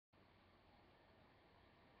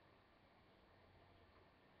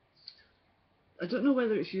I don't know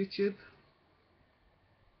whether it's YouTube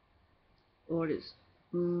or it's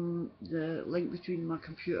the link between my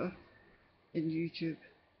computer and YouTube,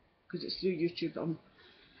 because it's through YouTube that I'm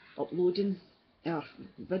uploading our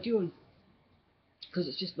video on, because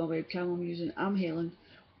it's just my webcam I'm using. I'm Helen,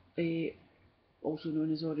 also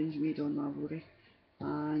known as Orange Maid on Marlborough,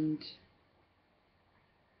 and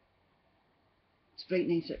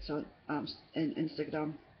Spritlyknitter on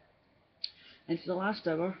Instagram. And for the last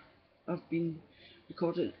hour I've been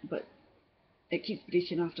recording, but it keeps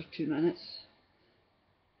breaking after 2 minutes,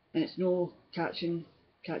 and it's no catching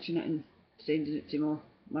it and sending it to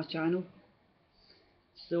my channel.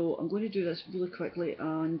 So I'm going to do this really quickly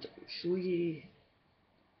and show you.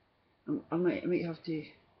 I might have to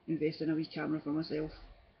invest in a wee camera for myself,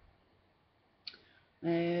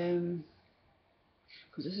 because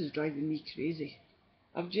this is driving me crazy.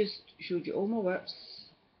 I've just showed you all my whips,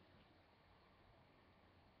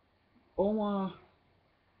 all my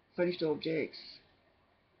finished objects,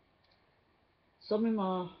 some of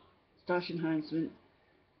my stash enhancement,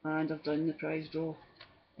 and I've done the prize draw.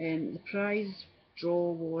 The prize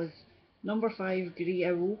draw was number 5 Grey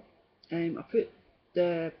Owl. I put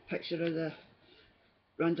the picture of the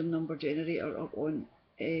random number generator up on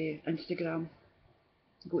Instagram.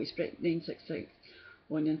 Go to Spritlyknitter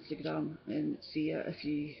on Instagram and see it if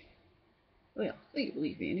you, well, I think you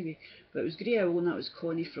believe me anyway. But it was Grey Owl, and that was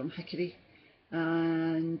Connie from Hickory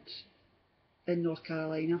and in North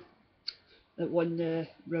Carolina that won the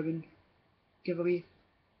ribbon giveaway.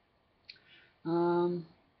 I'm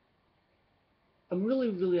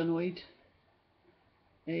really annoyed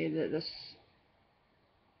that this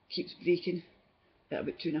keeps breaking at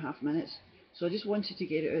about 2.5 minutes. So I just wanted to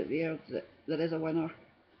get it out there that there is a winner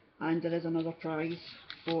and there is another prize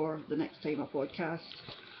for the next time I podcast.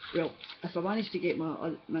 Well, if I manage to get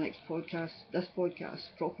my next podcast, this podcast,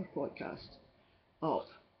 proper podcast, up,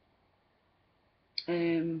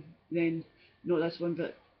 then not this one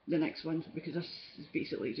but the next one, because this is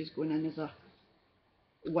basically just going in as a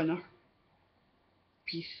winner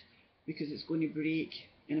piece, because it's going to break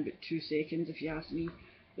in about 2 seconds if you ask me.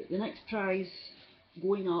 But the next prize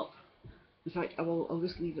going up, in fact I'll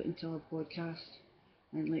just leave it until the podcast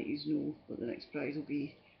and let you know what the next prize will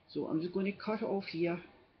be. So I'm just going to cut it off here,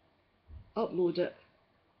 upload it,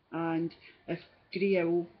 and if Grey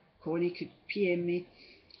Owl Connie could PM me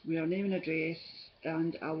with her name and address,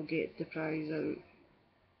 and I'll get the prize out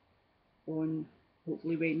on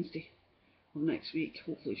hopefully Wednesday of next week.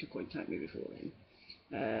 Hopefully she'll contact me before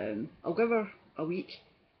then. I'll give her a week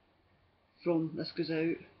from this goes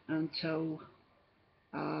out until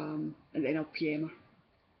and then I'll PM her.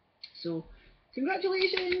 So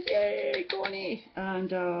congratulations, yay Connie,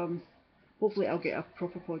 and hopefully I'll get a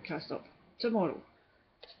proper podcast up tomorrow.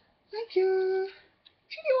 Thank you.